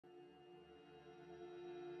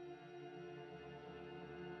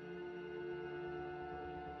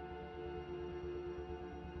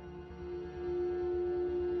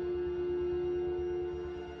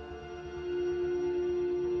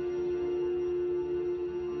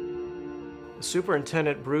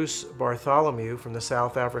Superintendent Bruce Bartholomew from the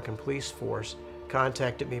South African Police Force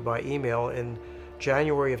contacted me by email in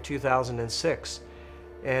January of 2006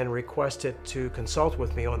 and requested to consult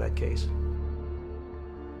with me on that case.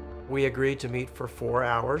 We agreed to meet for 4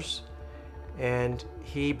 hours, and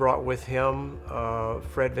he brought with him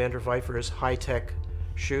Fred van der Vyver's high-tech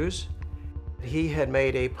shoes. He had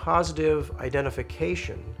made a positive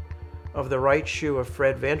identification of the right shoe of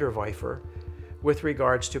Fred van der Vyver with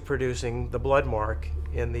regards to producing the blood mark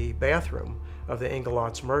in the bathroom of the Inge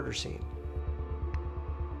Lotz murder scene.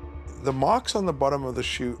 The marks on the bottom of the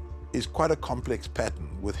shoe is quite a complex pattern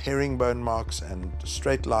with herringbone marks and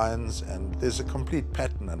straight lines, and there's a complete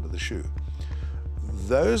pattern under the shoe.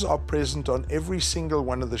 Those are present on every single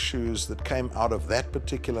one of the shoes that came out of that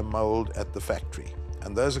particular mold at the factory,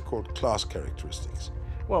 and those are called class characteristics.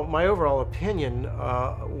 Well, my overall opinion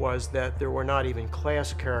was that there were not even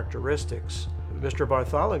class characteristics. Mr.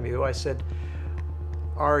 Bartholomew, I said,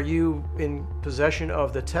 are you in possession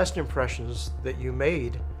of the test impressions that you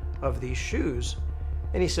made of these shoes?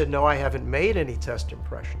 And he said, no, I haven't made any test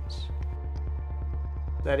impressions.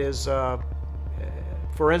 That is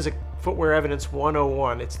forensic footwear evidence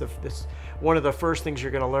 101. It's one of the first things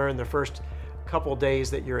you're going to learn the first couple days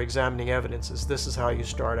that you're examining evidence is this is how you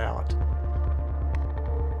start out.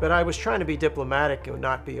 But I was trying to be diplomatic and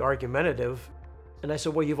not be argumentative. And I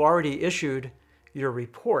said, well, you've already issued your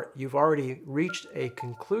report. You've already reached a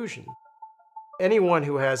conclusion. Anyone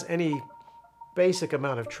who has any basic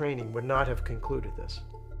amount of training would not have concluded this.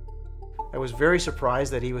 I was very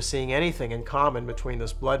surprised that he was seeing anything in common between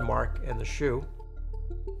this blood mark and the shoe.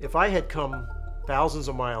 If I had come thousands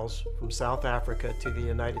of miles from South Africa to the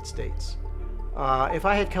United States, if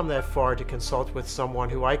I had come that far to consult with someone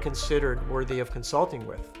who I considered worthy of consulting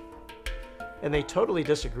with, and they totally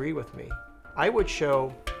disagree with me, I would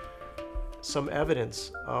show some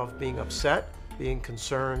evidence of being upset, being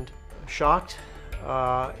concerned, shocked,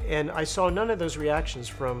 and I saw none of those reactions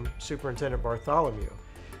from Superintendent Bartholomew.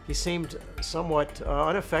 He seemed somewhat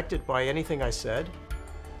unaffected by anything I said.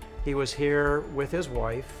 He was here with his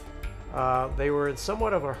wife. They were in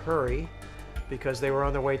somewhat of a hurry because they were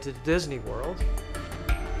on their way to Disney World.